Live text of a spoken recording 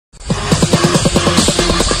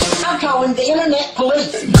calling the internet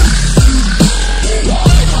police.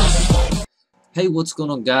 Hey, what's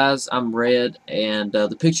going on, guys? I'm Red, and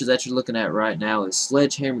the picture that you're looking at right now is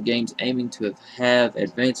Sledgehammer Games aiming to have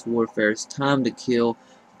Advanced Warfare's time to kill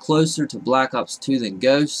closer to Black Ops 2 than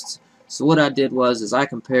Ghosts. So what I did was I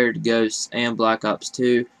compared Ghosts and Black Ops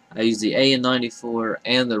 2. I used the AN-94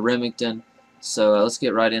 and the Remington. So let's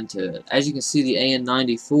get right into it. As you can see, the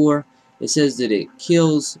AN-94, it says that it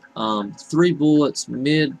kills 3 bullets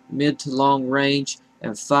mid to long range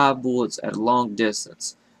and 5 bullets at long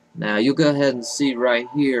distance. Now you'll go ahead and see right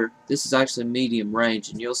here, this is actually medium range,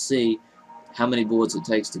 and you'll see how many bullets it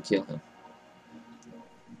takes to kill him.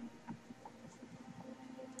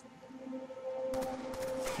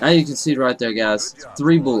 Now you can see right there, guys,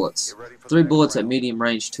 3 bullets. 3 bullets at medium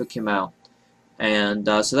range took him out. And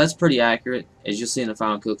so that's pretty accurate. As you'll see in the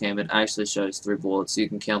final kill cam, it actually shows 3 bullets, so you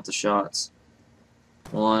can count the shots.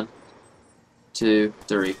 1, 2,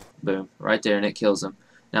 3, boom, right there, and it kills him.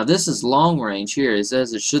 Now this is long range here. It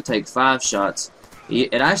says it should take 5 shots.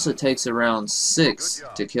 It actually takes around 6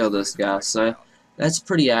 to kill this guy. So that's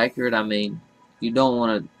pretty accurate. I mean, you don't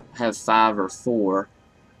want to have 5 or 4.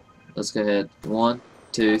 Let's go ahead. 1,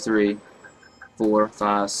 2, 3, 4,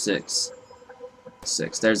 5, 6.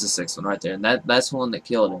 6. There's the 6th one right there. And that's one that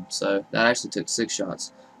killed him. So that actually took 6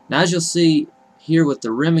 shots. Now as you'll see here with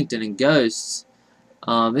the Remington and Ghosts,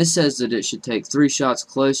 it says that it should take 3 shots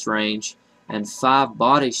close range and 5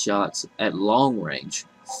 body shots at long range,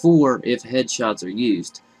 4 if headshots are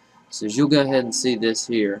used. So as you'll go ahead and see this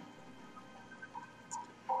here,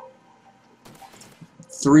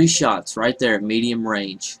 3 shots right there at medium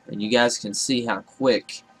range, and you guys can see how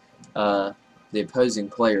quick the opposing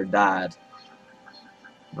player died.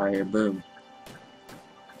 Right here, boom.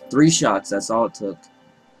 3 shots, that's all it took.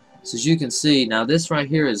 So as you can see, now this right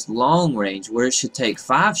here is long range, where it should take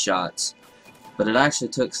 5 shots. But it actually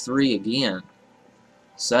took 3 again.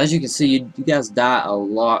 So as you can see, you guys die a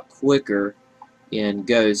lot quicker in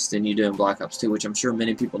Ghost than you do in Black Ops 2, which I'm sure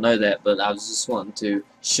many people know that, but I was just wanting to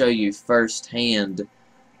show you firsthand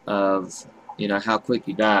of, you know, how quick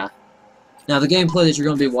you die. Now the gameplay that you're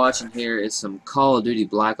going to be watching here is some Call of Duty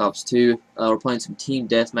Black Ops 2. We're playing some Team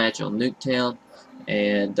Deathmatch on Nuketown,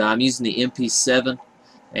 and I'm using the MP7,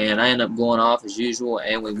 and I end up going off as usual,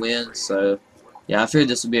 and we win, so yeah, I figured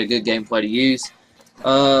this would be a good gameplay to use.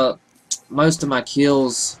 Most of my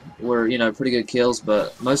kills were, you know, pretty good kills,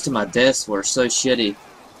 but most of my deaths were so shitty.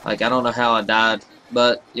 Like, I don't know how I died,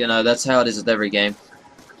 but, you know, that's how it is with every game.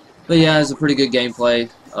 But yeah, it's a pretty good gameplay.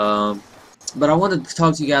 But I wanted to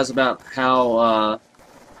talk to you guys about how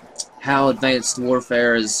Advanced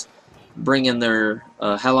Warfare is bringing their,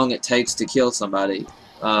 how long it takes to kill somebody.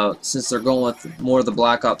 Since they're going with more of the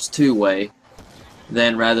Black Ops 2 way,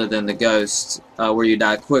 rather than the Ghost, where you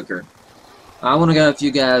die quicker. I want to know if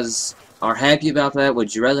you guys are happy about that.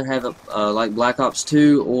 Would you rather have it like Black Ops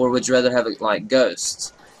 2, or would you rather have it like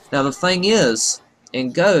Ghosts? Now the thing is,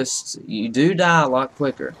 in Ghosts, you do die a lot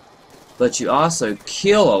quicker, but you also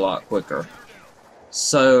kill a lot quicker.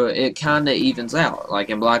 So it kind of evens out. Like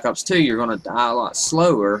in Black Ops 2, you're going to die a lot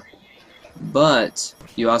slower, but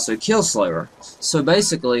you also kill slower. So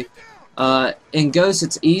basically, in Ghosts,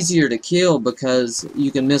 it's easier to kill because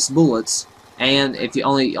you can miss bullets, and if you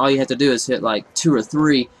all you have to do is hit like 2 or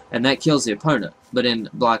 3, and that kills the opponent. But in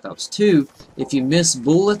Black Ops 2, if you miss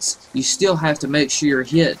bullets, you still have to make sure you're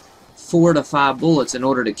hit 4 to 5 bullets in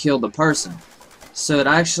order to kill the person. So it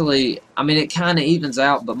actually, I mean, it kind of evens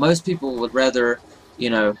out, but most people would rather, you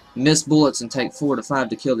know, miss bullets and take 4 to 5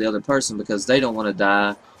 to kill the other person because they don't want to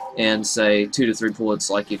die and say 2 to 3 bullets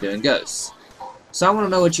like you do in Ghosts. So I want to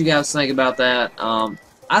know what you guys think about that.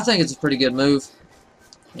 I think it's a pretty good move.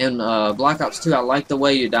 In Black Ops 2, I like the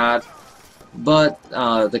way you died, but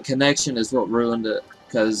the connection is what ruined it.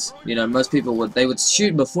 Because, you know, most people would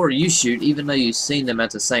shoot before you shoot, even though you've seen them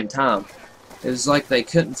at the same time. It was like they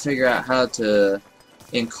couldn't figure out how to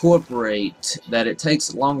incorporate that it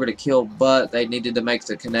takes longer to kill, but they needed to make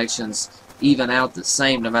the connections even out the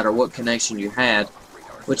same no matter what connection you had.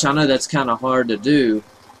 Which I know that's kind of hard to do.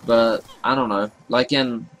 But, I don't know, like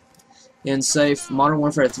in say, Modern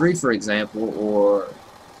Warfare 3, for example, or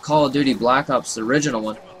Call of Duty Black Ops, the original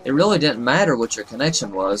one, it really didn't matter what your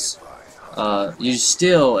connection was. You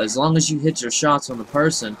still, as long as you hit your shots on the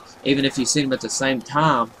person, even if you see them at the same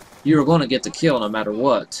time, you were going to get the kill no matter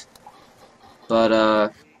what.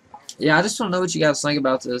 But, yeah, I just want to know what you guys think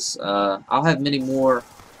about this. I'll have many more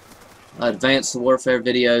Advanced Warfare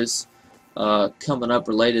videos coming up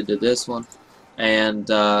related to this one. And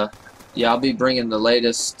yeah, I'll be bringing the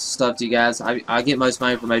latest stuff to you guys. I get most of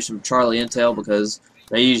my information from Charlie Intel because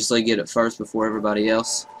they usually get it first before everybody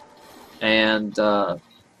else. And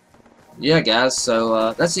yeah, guys.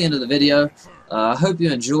 So that's the end of the video. I hope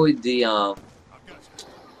you enjoyed the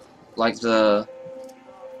like the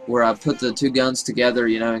where I put the two guns together,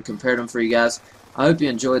 you know, and compared them for you guys. I hope you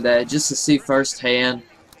enjoyed that, just to see firsthand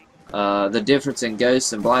the difference in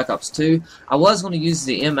Ghost and Black Ops 2. I was going to use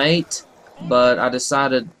the M8, but I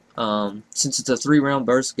decided since it's a 3-round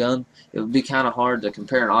burst gun, it would be kind of hard to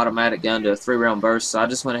compare an automatic gun to a 3-round burst, so I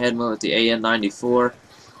just went ahead and went with the AN-94.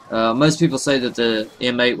 Most people say that the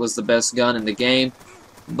M8 was the best gun in the game,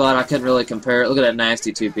 but I couldn't really compare it. Look at that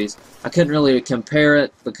nasty two-piece. I couldn't really compare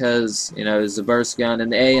it because, you know, it was a burst gun,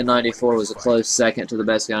 and the AN-94 was a close second to the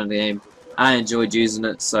best gun in the game. I enjoyed using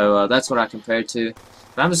it, so that's what I compared to.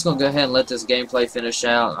 But I'm just going to go ahead and let this gameplay finish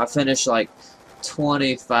out. I finished like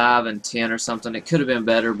 25 and 10 or something. It could have been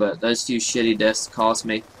better, but those few shitty deaths cost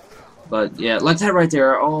me. But yeah, like that right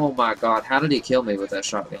there. Oh my god, how did he kill me with that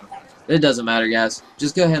shotgun? It doesn't matter, guys.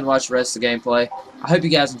 Just go ahead and watch the rest of the gameplay. I hope you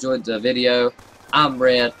guys enjoyed the video. I'm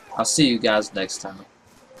Red. I'll see you guys next time.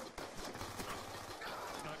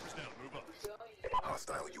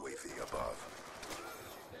 Hostile UAV above.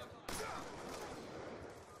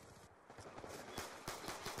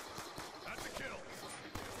 That's a kill.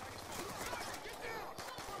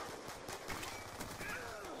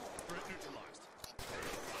 Threat neutralized.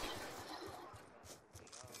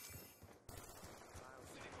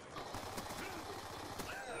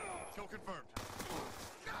 Kill confirmed.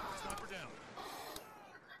 Sniper down.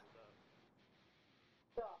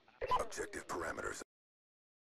 Objective parameters